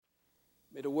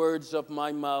May the words of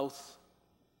my mouth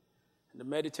and the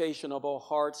meditation of our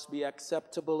hearts be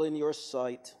acceptable in your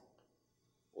sight,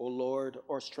 O Lord,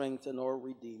 our strength and our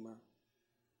Redeemer.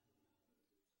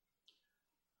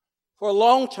 For a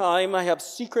long time, I have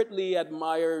secretly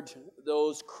admired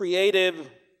those creative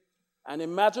and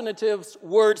imaginative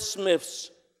wordsmiths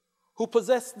who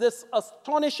possess this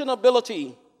astonishing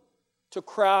ability to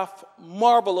craft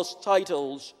marvelous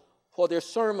titles for their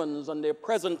sermons and their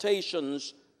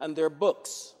presentations and their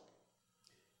books.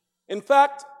 In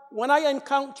fact, when I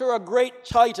encounter a great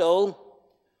title,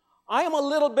 I am a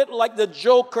little bit like the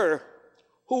Joker,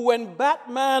 who, when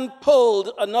Batman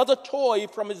pulled another toy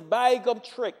from his bag of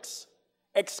tricks,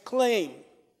 exclaimed,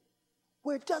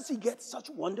 "Where does he get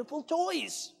such wonderful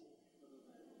toys?"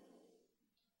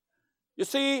 You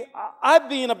see, I've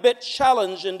been a bit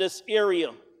challenged in this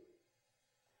area.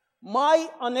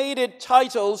 My unaided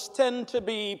titles tend to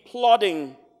be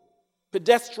plodding,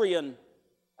 pedestrian,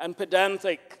 and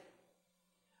pedantic.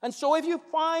 And so if you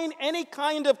find any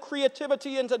kind of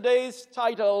creativity in today's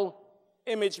title,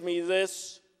 image me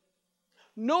this.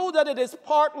 Know that it is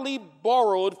partly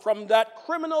borrowed from that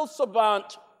criminal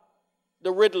savant,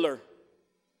 the Riddler,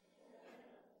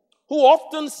 who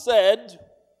often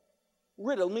said,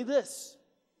 "Riddle me this."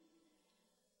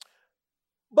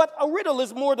 But a riddle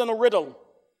is more than a riddle.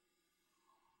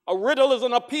 A riddle is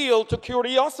an appeal to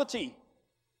curiosity.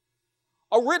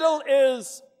 A riddle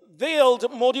is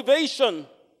veiled motivation.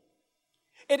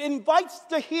 It invites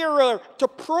the hearer to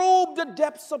probe the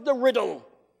depths of the riddle,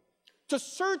 to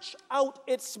search out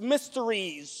its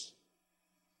mysteries,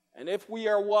 and if we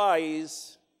are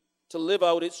wise, to live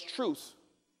out its truth.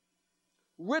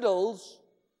 Riddles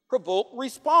provoke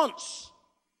response.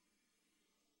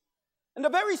 And the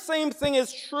very same thing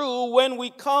is true when we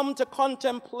come to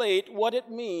contemplate what it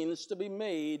means to be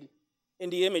made in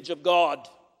the image of God.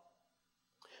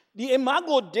 The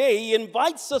Imago Dei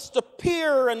invites us to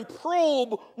peer and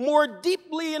probe more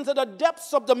deeply into the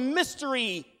depths of the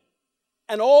mystery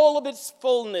and all of its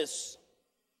fullness.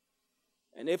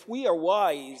 And if we are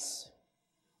wise,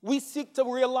 we seek to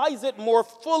realize it more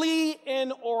fully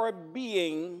in our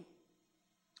being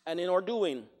and in our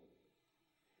doing.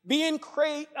 Being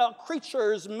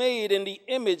creatures made in the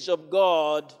image of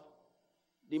God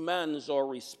demands our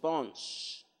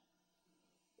response.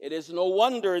 It is no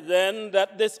wonder, then,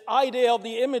 that this idea of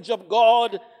the image of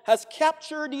God has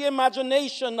captured the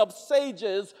imagination of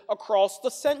sages across the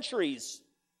centuries.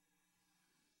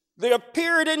 They have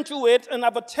peered into it and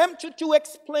have attempted to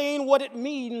explain what it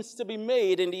means to be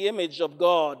made in the image of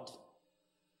God.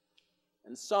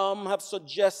 And some have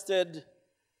suggested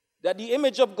that the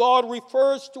image of God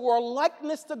refers to our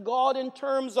likeness to God in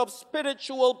terms of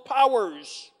spiritual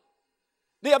powers.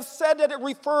 They have said that it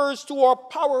refers to our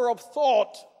power of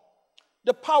thought,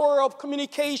 the power of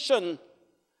communication,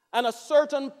 and a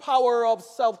certain power of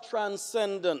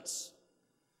self-transcendence.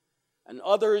 And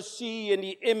others see in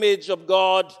the image of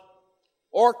God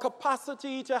our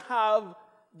capacity to have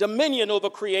dominion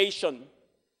over creation.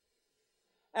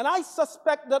 And I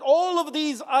suspect that all of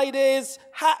these ideas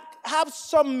have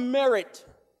some merit,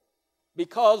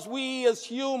 because we as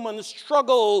humans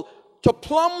struggle to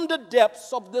plumb the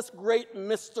depths of this great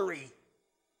mystery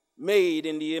made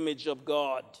in the image of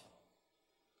God.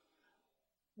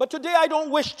 But today I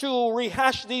don't wish to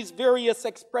rehash these various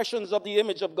expressions of the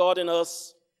image of God in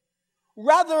us.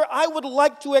 Rather, I would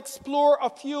like to explore a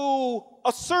few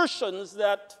assertions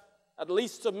that, at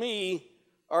least to me,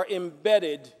 are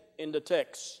embedded in the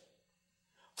text.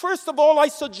 First of all, I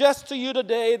suggest to you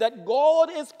today that God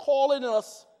is calling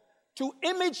us to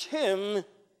image Him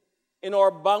in our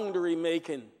boundary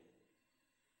making.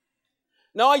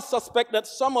 Now, I suspect that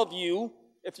some of you,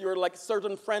 if you're like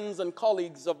certain friends and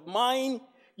colleagues of mine,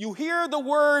 you hear the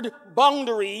word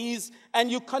boundaries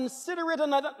and you consider it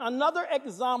another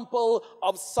example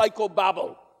of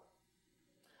psychobabble.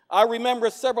 I remember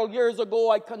several years ago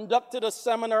I conducted a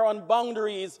seminar on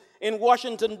boundaries in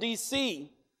Washington, D.C.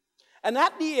 And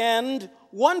at the end,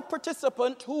 one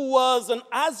participant who was an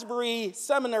Asbury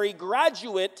Seminary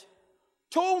graduate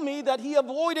told me that he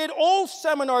avoided all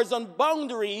seminars on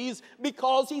boundaries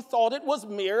because he thought it was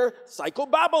mere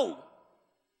psychobabble.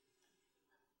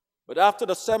 But after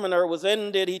the seminar was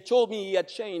ended, he told me he had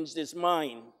changed his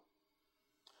mind.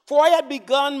 For I had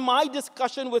begun my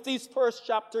discussion with these first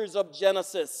chapters of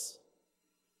Genesis.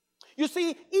 You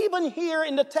see, even here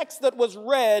in the text that was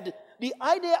read, the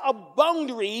idea of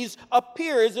boundaries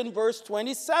appears in verse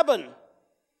 27.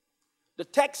 The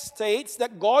text states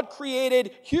that God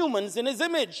created humans in His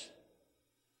image.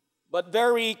 But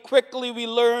very quickly we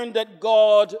learn that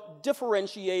God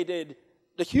differentiated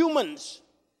the humans.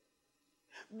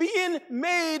 Being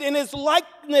made in his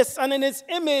likeness and in his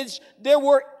image, they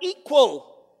were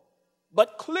equal,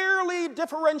 but clearly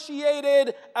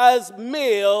differentiated as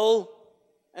male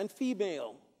and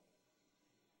female.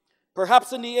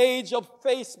 Perhaps in the age of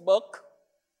Facebook,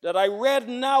 that I read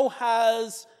now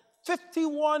has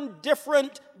 51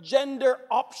 different gender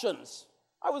options.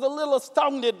 I was a little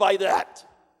astounded by that.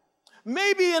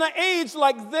 Maybe in an age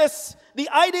like this, the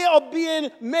idea of being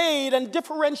made and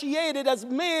differentiated as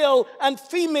male and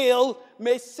female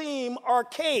may seem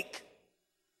archaic.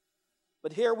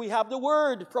 But here we have the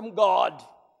word from God.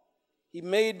 He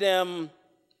made them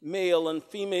male and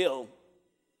female.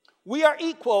 We are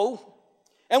equal,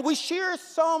 and we share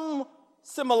some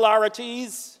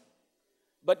similarities,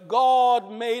 but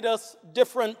God made us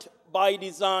different by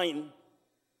design.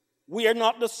 We are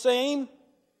not the same.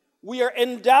 We are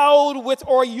endowed with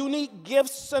our unique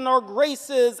gifts and our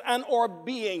graces and our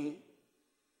being.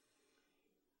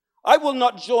 I will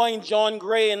not join John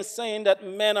Gray in saying that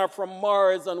men are from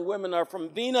Mars and women are from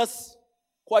Venus.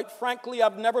 Quite frankly,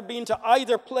 I've never been to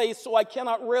either place, so I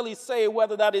cannot really say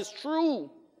whether that is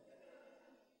true.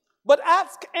 But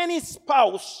ask any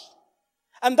spouse,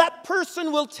 and that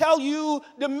person will tell you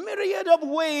the myriad of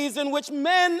ways in which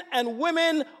men and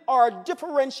women are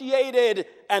differentiated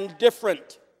and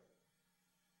different.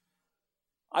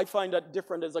 I find that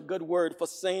different is a good word for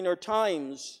saner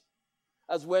times,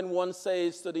 as when one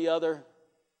says to the other,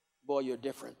 boy, you're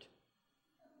different.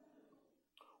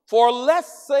 For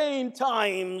less sane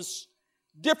times,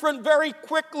 different very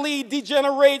quickly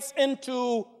degenerates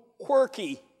into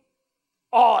quirky,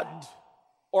 odd,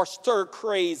 or stir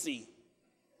crazy.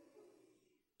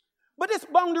 But this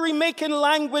boundary-making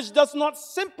language does not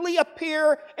simply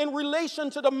appear in relation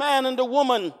to the man and the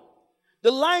woman.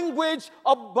 The language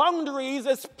of boundaries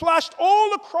is splashed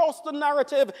all across the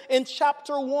narrative in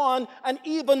chapter 1 and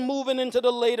even moving into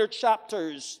the later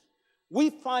chapters. We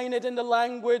find it in the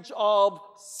language of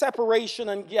separation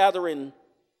and gathering.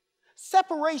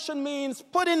 Separation means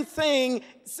putting things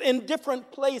in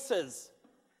different places.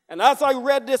 And as I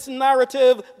read this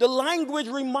narrative, the language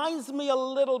reminds me a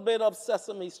little bit of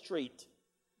Sesame Street.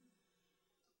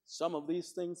 Some of these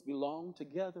things belong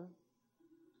together.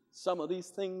 Some of these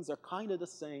things are kind of the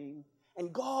same.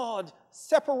 And God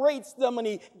separates them and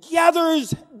he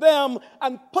gathers them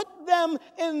and put them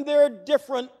in their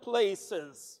different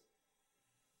places.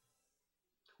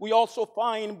 We also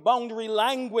find boundary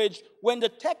language when the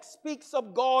text speaks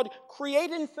of God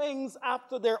creating things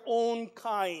after their own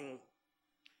kind.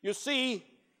 You see,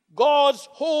 God's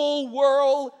whole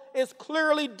world is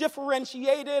clearly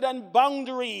differentiated and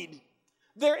boundaried.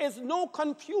 There is no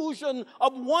confusion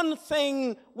of one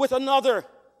thing with another.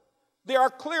 There are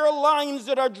clear lines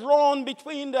that are drawn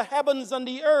between the heavens and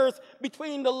the earth,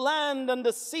 between the land and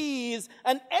the seas,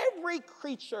 and every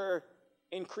creature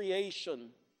in creation.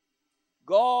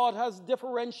 God has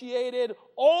differentiated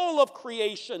all of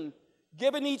creation,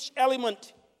 given each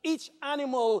element, each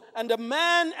animal, and the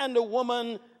man and the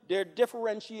woman their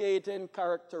differentiating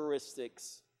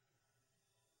characteristics.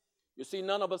 You see,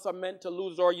 none of us are meant to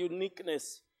lose our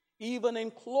uniqueness, even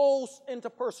in close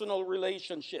interpersonal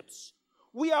relationships.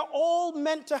 We are all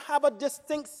meant to have a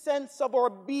distinct sense of our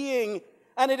being,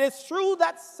 and it is through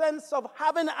that sense of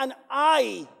having an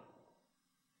I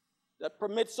that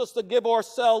permits us to give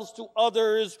ourselves to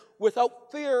others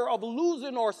without fear of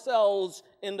losing ourselves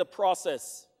in the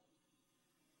process.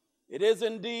 It is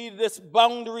indeed this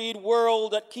boundaried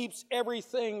world that keeps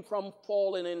everything from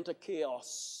falling into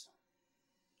chaos.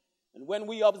 And when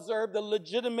we observe the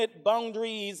legitimate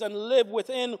boundaries and live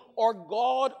within our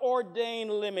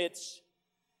God-ordained limits,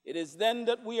 it is then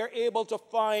that we are able to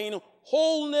find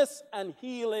wholeness and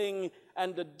healing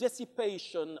and the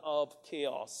dissipation of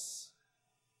chaos.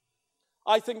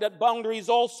 I think that boundaries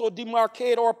also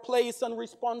demarcate our place and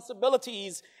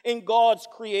responsibilities in God's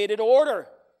created order.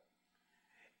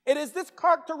 It is this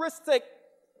characteristic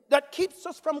that keeps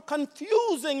us from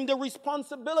confusing the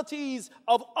responsibilities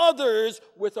of others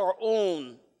with our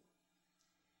own.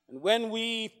 And when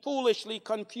we foolishly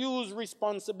confuse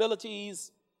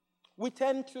responsibilities, we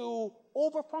tend to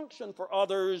overfunction for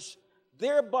others,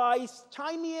 thereby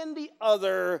stymieing the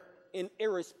other in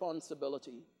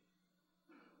irresponsibility.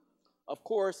 Of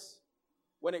course,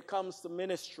 when it comes to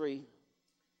ministry,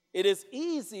 it is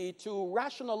easy to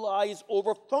rationalize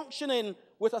overfunctioning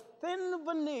with a thin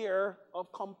veneer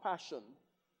of compassion.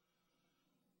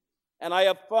 And I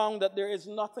have found that there is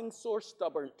nothing so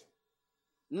stubborn,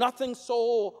 nothing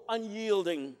so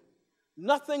unyielding,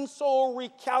 nothing so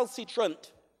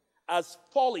recalcitrant as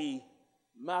folly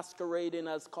masquerading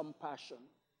as compassion.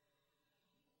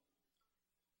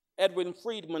 Edwin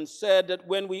Friedman said that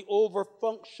when we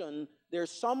overfunction,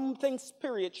 There's something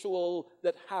spiritual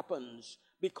that happens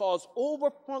because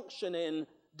overfunctioning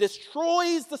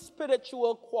destroys the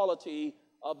spiritual quality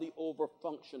of the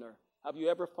overfunctioner. Have you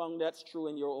ever found that's true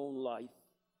in your own life?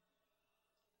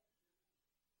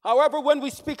 However, when we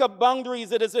speak of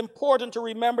boundaries, it is important to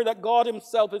remember that God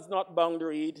himself is not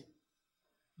boundaried.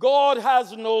 God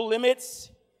has no limits.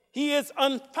 He is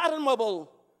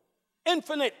unfathomable,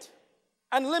 infinite,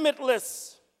 and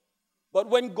limitless. But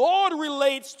when God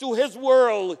relates to his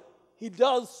world, he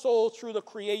does so through the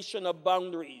creation of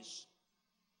boundaries.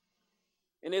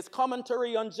 In his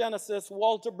commentary on Genesis,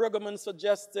 Walter Brueggemann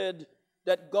suggested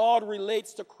that God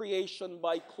relates to creation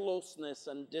by closeness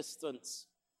and distance.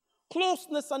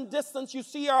 Closeness and distance, you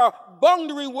see, are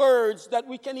boundary words that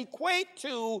we can equate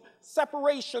to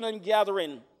separation and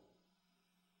gathering.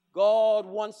 God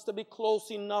wants to be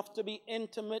close enough to be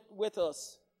intimate with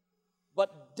us,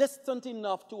 but distant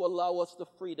enough to allow us the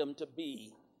freedom to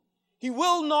be. He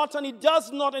will not and he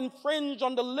does not infringe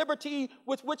on the liberty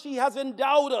with which he has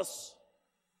endowed us.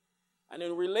 And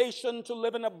in relation to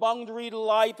living a boundaried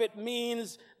life, it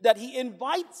means that he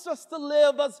invites us to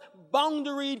live as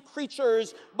boundaried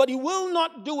creatures, but he will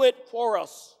not do it for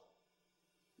us.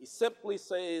 He simply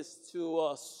says to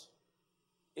us,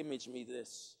 image me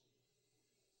this.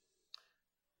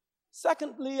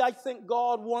 Secondly, I think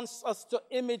God wants us to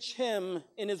image him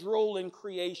in his role in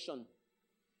creation.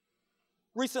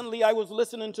 Recently, I was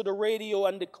listening to the radio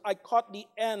and I caught the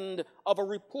end of a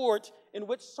report in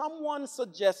which someone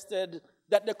suggested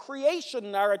that the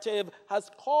creation narrative has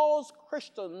caused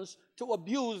Christians to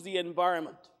abuse the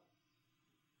environment.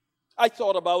 I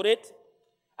thought about it,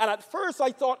 and at first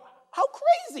I thought, how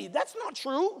crazy, that's not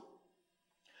true.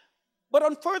 But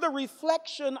on further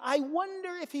reflection, I wonder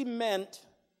if he meant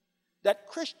that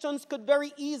Christians could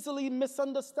very easily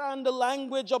misunderstand the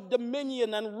language of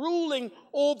dominion and ruling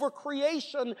over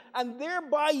creation and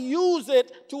thereby use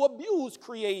it to abuse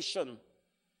creation.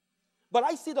 But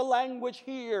I see the language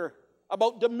here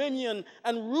about dominion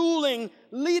and ruling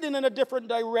leading in a different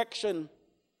direction.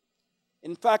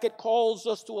 In fact, it calls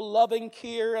us to a loving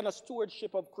care and a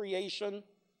stewardship of creation.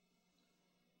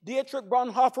 Dietrich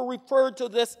Bonhoeffer referred to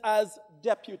this as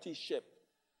deputyship.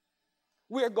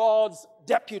 We're God's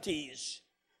deputies,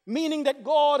 meaning that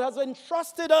God has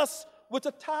entrusted us with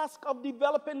the task of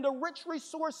developing the rich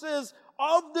resources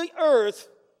of the earth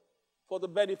for the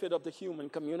benefit of the human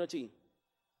community.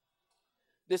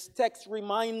 This text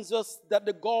reminds us that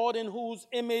the God in whose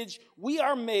image we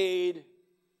are made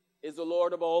is the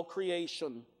Lord of all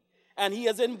creation. And he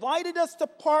has invited us to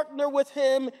partner with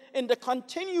him in the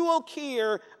continual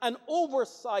care and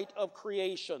oversight of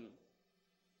creation.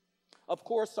 Of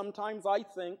course, sometimes I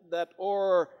think that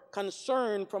our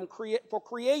concern for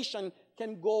creation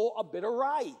can go a bit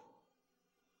awry.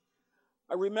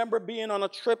 I remember being on a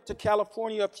trip to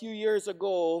California a few years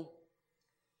ago,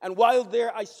 and while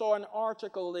there I saw an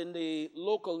article in the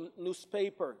local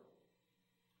newspaper.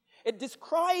 It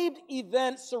described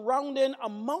events surrounding a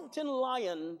mountain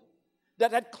lion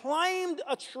that had climbed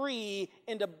a tree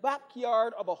in the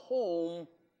backyard of a home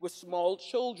with small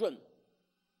children.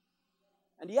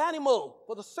 And the animal,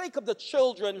 for the sake of the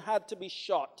children, had to be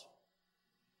shot.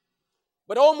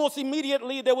 But almost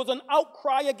immediately there was an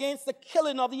outcry against the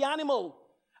killing of the animal.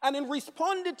 And in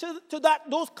responding to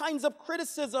those kinds of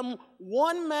criticism,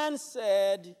 one man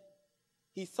said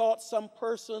he thought some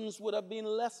persons would have been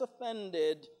less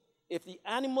offended if the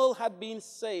animal had been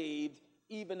saved,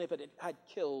 even if it had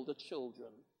killed the children.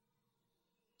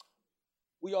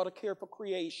 We ought to care for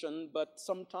creation, but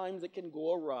sometimes it can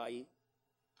go awry.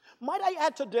 Might I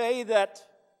add today that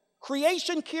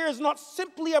creation care is not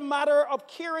simply a matter of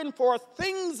caring for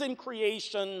things in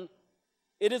creation,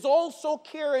 it is also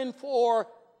caring for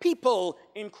people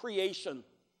in creation.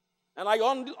 And I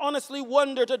honestly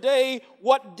wonder today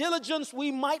what diligence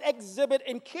we might exhibit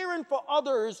in caring for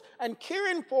others and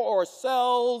caring for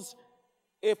ourselves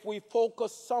if we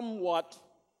focus somewhat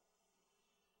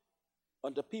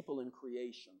on the people in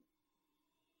creation.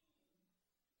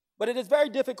 But it is very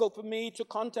difficult for me to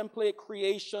contemplate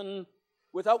creation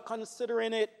without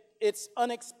considering its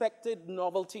unexpected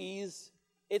novelties,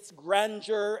 its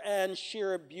grandeur, and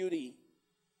sheer beauty.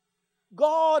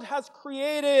 God has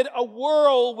created a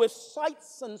world with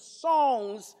sights and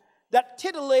songs that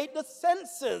titillate the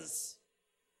senses.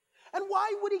 And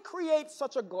why would he create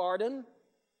such a garden?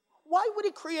 Why would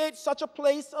he create such a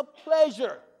place of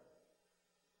pleasure?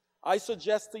 I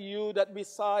suggest to you that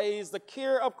besides the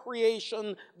care of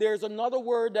creation, there's another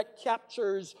word that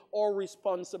captures our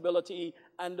responsibility,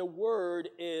 and the word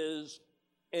is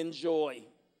enjoy.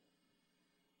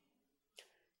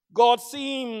 God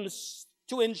seems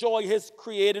to enjoy his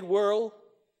created world.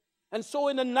 And so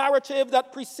in the narrative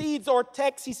that precedes our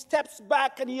text, he steps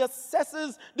back and he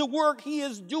assesses the work he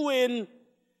is doing.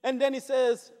 And then he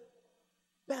says,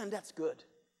 man, that's good.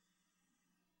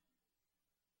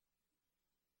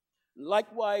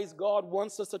 Likewise, God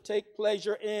wants us to take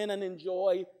pleasure in and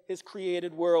enjoy his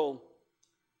created world.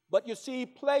 But you see,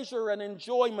 pleasure and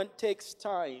enjoyment takes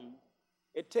time.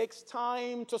 It takes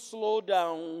time to slow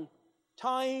down,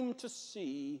 time to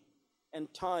see,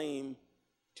 and time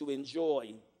to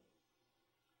enjoy.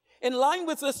 In line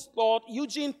with this thought,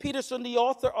 Eugene Peterson, the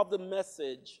author of The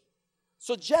Message,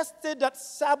 suggested that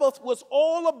Sabbath was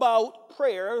all about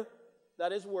prayer,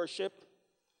 that is worship,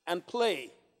 and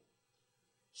play.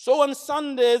 So on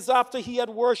Sundays after he had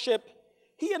worshiped,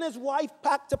 he and his wife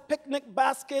packed a picnic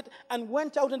basket and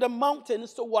went out in the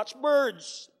mountains to watch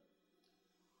birds.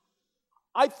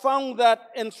 I found that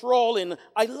enthralling.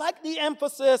 I like the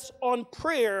emphasis on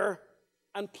prayer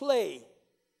and play.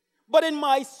 But in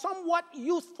my somewhat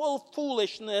youthful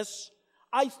foolishness,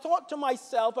 I thought to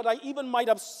myself, and I even might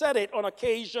have said it on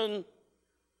occasion,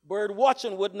 bird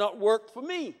watching would not work for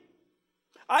me.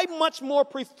 I much more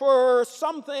prefer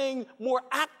something more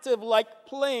active like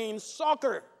playing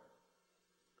soccer.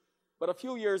 But a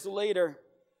few years later,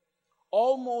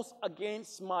 almost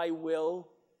against my will,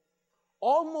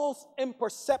 almost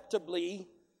imperceptibly,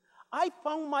 I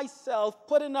found myself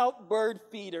putting out bird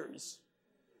feeders.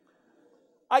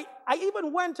 I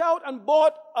even went out and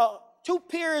bought 2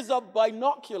 pairs of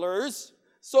binoculars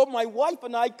so my wife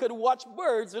and I could watch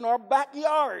birds in our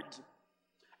backyard.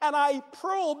 And I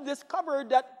discovered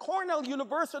that Cornell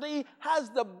University has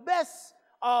the best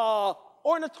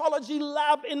ornithology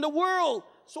lab in the world.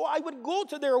 So I would go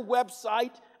to their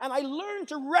website and I learned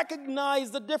to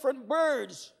recognize the different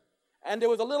birds. And there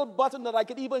was a little button that I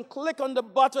could even click on the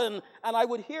button and I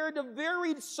would hear the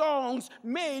varied songs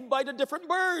made by the different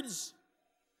birds.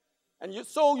 And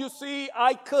so you see,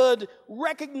 I could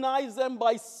recognize them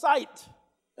by sight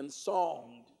and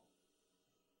song.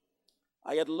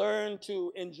 I had learned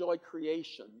to enjoy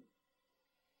creation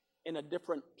in a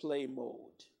different play mode.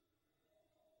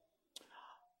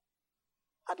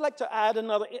 I'd like to add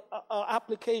another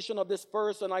application of this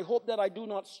verse, and I hope that I do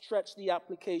not stretch the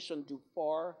application too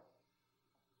far.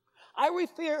 I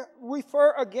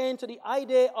refer again to the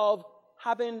idea of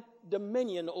having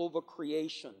dominion over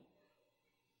creation.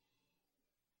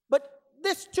 But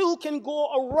this too can go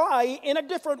awry in a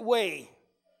different way.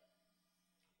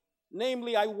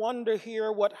 Namely, I wonder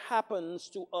here what happens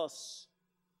to us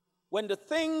when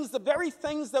the very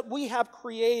things that we have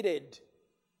created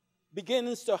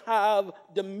begins to have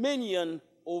dominion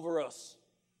over us.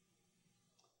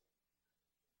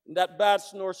 In that bad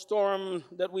snowstorm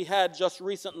that we had just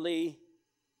recently,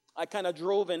 I kind of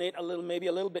drove in it maybe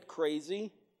a little bit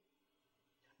crazy.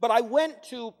 But I went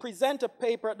to present a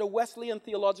paper at the Wesleyan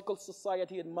Theological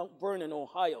Society in Mount Vernon,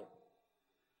 Ohio.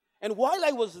 And while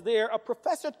I was there, a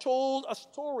professor told a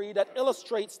story that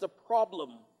illustrates the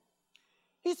problem.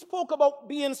 He spoke about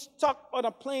being stuck on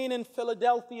a plane in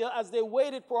Philadelphia as they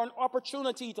waited for an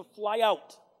opportunity to fly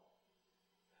out.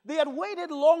 They had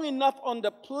waited long enough on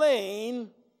the plane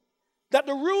that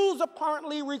the rules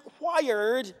apparently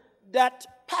required that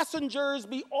passengers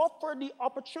be offered the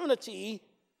opportunity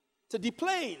to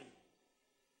deplane.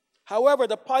 However,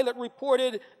 the pilot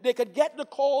reported they could get the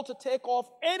call to take off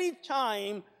any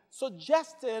time,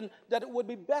 suggesting that it would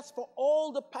be best for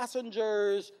all the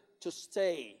passengers to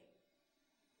stay.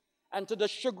 And to the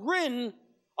chagrin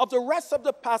of the rest of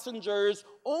the passengers,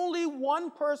 only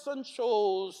one person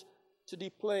chose to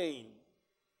deplane.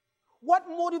 What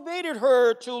motivated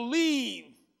her to leave?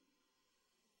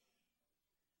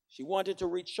 She wanted to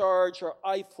recharge her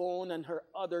iPhone and her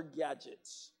other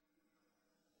gadgets.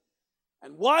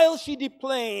 And while she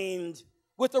deplaned,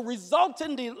 with the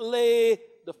resultant delay,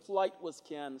 the flight was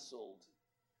canceled.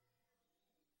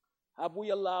 Have we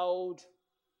allowed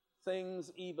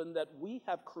things even that we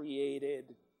have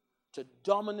created to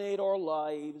dominate our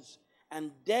lives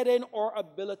and deaden our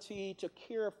ability to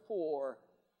care for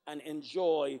and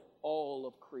enjoy all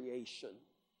of creation?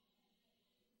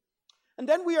 And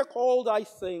then we are called, I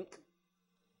think,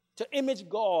 to image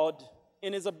God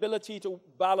in his ability to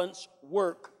balance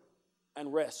work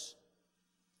and rest.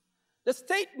 The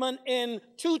statement in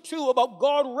 2:2 about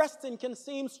God resting can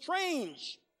seem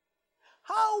strange.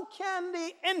 How can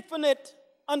the infinite,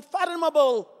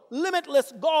 unfathomable,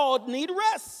 limitless God need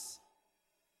rest?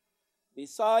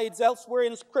 Besides, elsewhere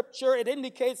in Scripture, it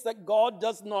indicates that God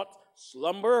does not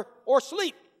slumber or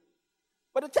sleep.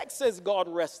 But the text says God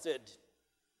rested.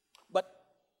 But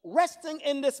resting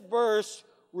in this verse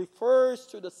refers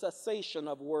to the cessation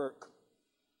of work.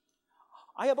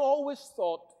 I have always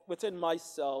thought within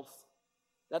myself,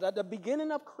 that at the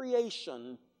beginning of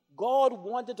creation, God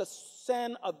wanted to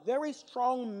send a very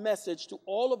strong message to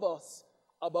all of us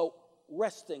about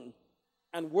resting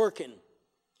and working.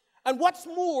 And what's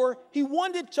more, he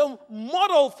wanted to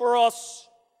model for us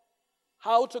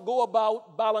how to go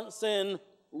about balancing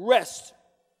rest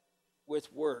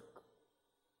with work.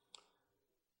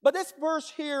 But this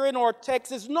verse here in our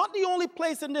text is not the only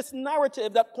place in this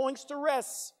narrative that points to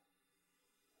rest.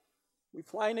 We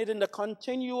find it in the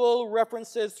continual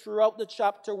references throughout the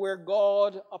chapter where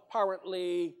God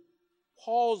apparently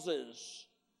pauses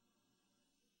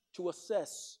to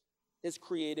assess his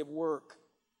creative work.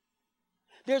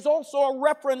 There's also a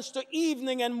reference to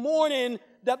evening and morning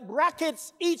that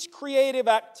brackets each creative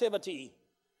activity.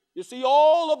 You see,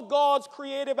 all of God's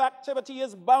creative activity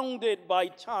is bounded by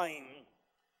time.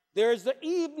 There's the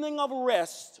evening of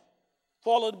rest,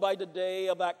 followed by the day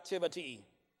of activity.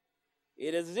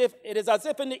 It is as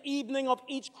if in the evening of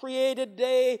each created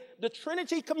day, the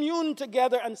Trinity commune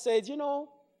together and says, you know,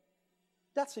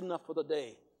 that's enough for the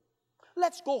day.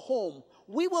 Let's go home.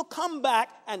 We will come back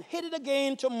and hit it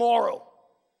again tomorrow.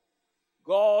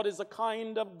 God is a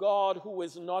kind of God who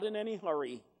is not in any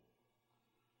hurry,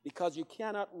 because you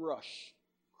cannot rush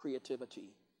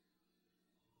creativity.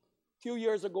 A few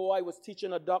years ago, I was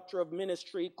teaching a Doctor of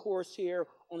Ministry course here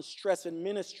on stress in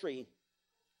ministry.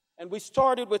 And we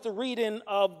started with the reading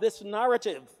of this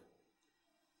narrative.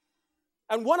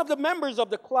 And one of the members of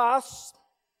the class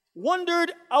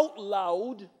wondered out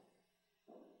loud,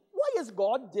 why is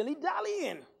God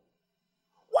dilly-dallying?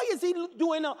 Why is he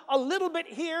doing a little bit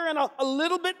here and a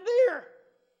little bit there?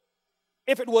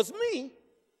 If it was me,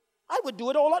 I would do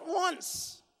it all at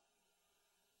once.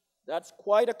 That's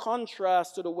quite a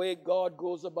contrast to the way God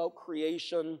goes about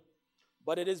creation,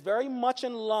 but it is very much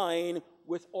in line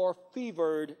with our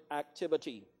fevered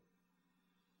activity.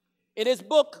 In his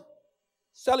book,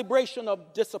 Celebration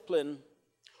of Discipline,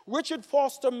 Richard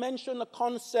Foster mentioned a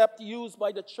concept used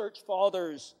by the church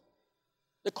fathers.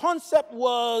 The concept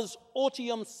was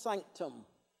otium sanctum,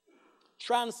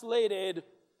 translated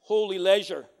holy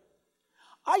leisure.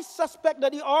 I suspect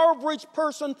that the average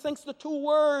person thinks the two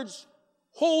words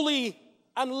holy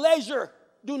and leisure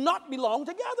do not belong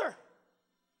together.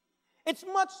 It's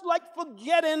much like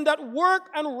forgetting that work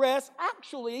and rest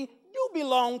actually do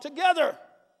belong together.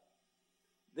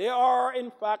 They are,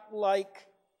 in fact, like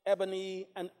ebony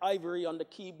and ivory on the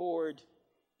keyboard,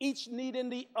 each needing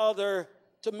the other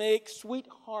to make sweet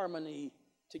harmony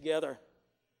together.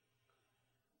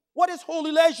 What is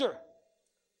holy leisure?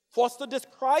 Foster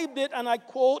described it, and I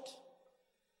quote,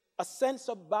 a sense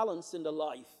of balance in the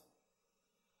life,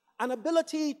 an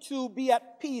ability to be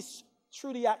at peace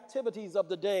through the activities of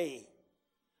the day,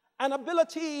 an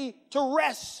ability to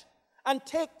rest and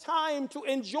take time to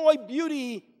enjoy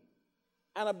beauty,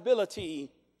 an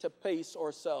ability to pace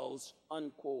ourselves,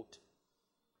 unquote.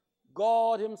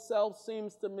 God himself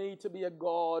seems to me to be a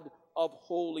God of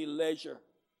holy leisure.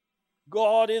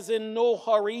 God is in no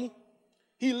hurry.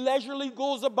 He leisurely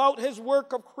goes about his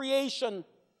work of creation,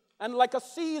 and like a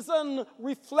seasoned,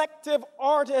 reflective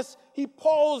artist, he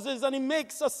pauses and he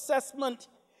makes assessment.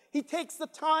 He takes the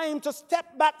time to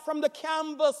step back from the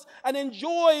canvas and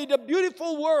enjoy the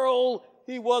beautiful world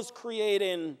he was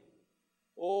creating.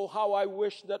 Oh, how I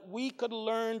wish that we could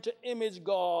learn to image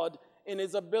God in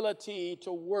his ability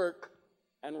to work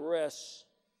and rest.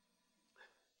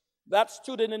 That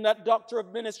student in that Doctor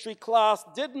of Ministry class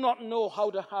did not know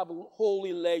how to have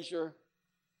holy leisure,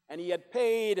 and he had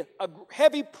paid a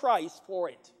heavy price for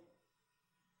it.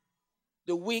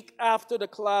 The week after the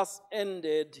class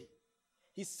ended,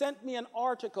 he sent me an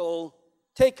article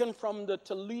taken from the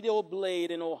Toledo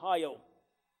Blade in Ohio.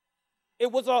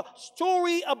 It was a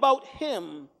story about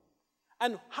him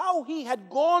and how he had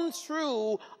gone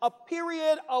through a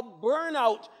period of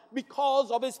burnout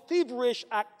because of his feverish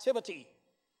activity.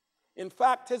 In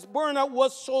fact, his burnout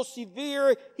was so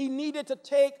severe, he needed to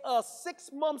take a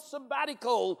 6-month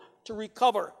sabbatical to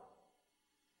recover.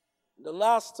 The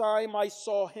last time I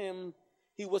saw him,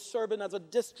 he was serving as a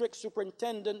district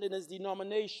superintendent in his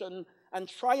denomination and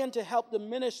trying to help the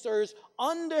ministers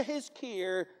under his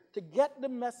care to get the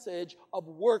message of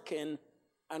working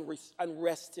and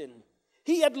resting.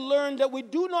 He had learned that we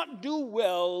do not do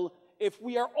well if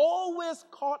we are always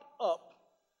caught up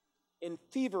in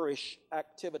feverish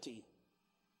activity.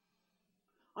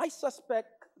 I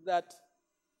suspect that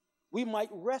we might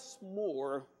rest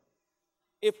more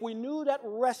if we knew that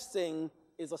resting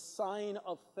is a sign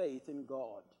of faith in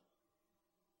God.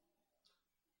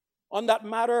 On that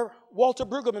matter, Walter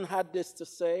Brueggemann had this to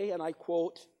say, and I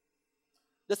quote,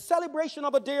 "The celebration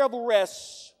of a day of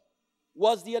rest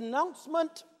was the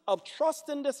announcement of trust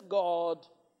in this God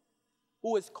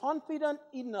who is confident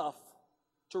enough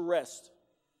to rest.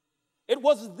 It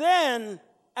was then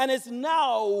and is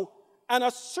now an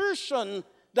assertion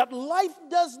that life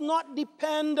does not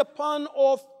depend upon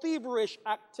our feverish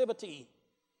activity,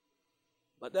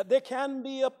 but that there can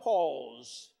be a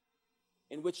pause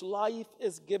in which life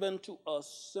is given to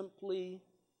us simply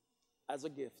as a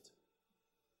gift.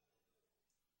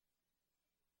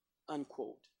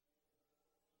 Unquote.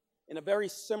 In a very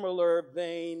similar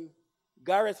vein,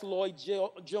 Gareth Lloyd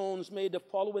Jones made the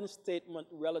following statement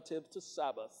relative to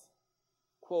Sabbath.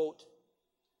 Quote,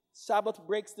 Sabbath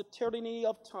breaks the tyranny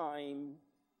of time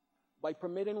by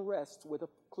permitting rest with a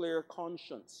clear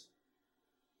conscience.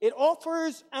 It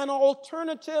offers an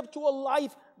alternative to a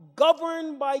life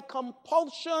governed by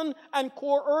compulsion and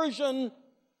coercion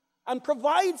and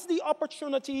provides the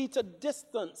opportunity to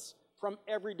distance from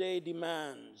everyday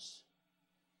demands.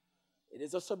 It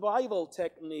is a survival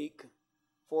technique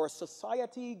for a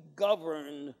society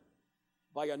governed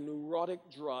by a neurotic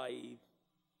drive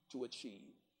to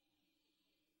achieve.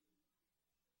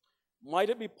 Might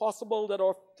it be possible that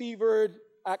our fevered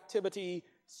activity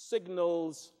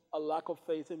signals a lack of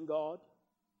faith in God?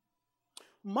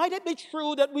 Might it be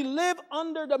true that we live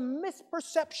under the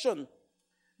misperception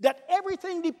that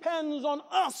everything depends on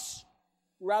us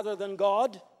rather than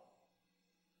God?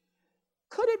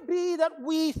 Could it be that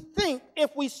we think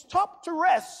if we stop to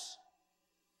rest,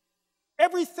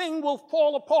 everything will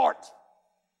fall apart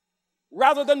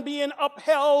rather than being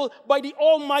upheld by the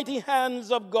almighty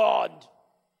hands of God?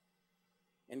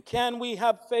 And can we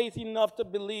have faith enough to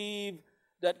believe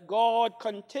that God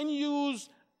continues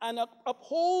and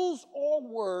upholds our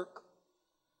work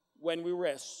when we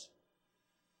rest?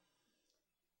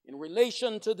 In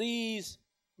relation to these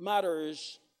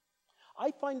matters,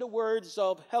 I find the words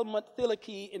of Helmut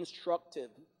Thielicke instructive.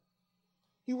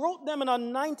 He wrote them in a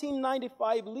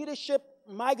 1995 Leadership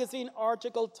magazine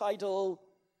article titled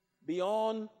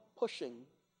Beyond Pushing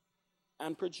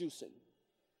and Producing.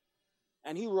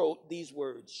 And he wrote these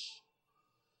words.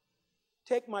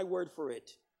 Take my word for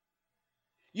it.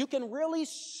 You can really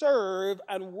serve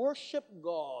and worship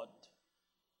God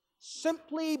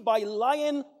simply by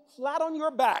lying flat on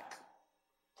your back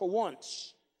for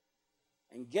once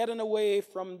and getting away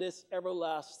from this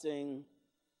everlasting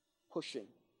pushing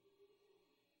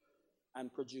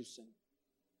and producing.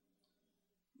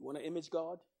 You want to image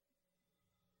God?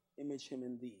 Image him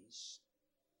in these.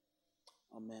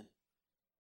 Amen.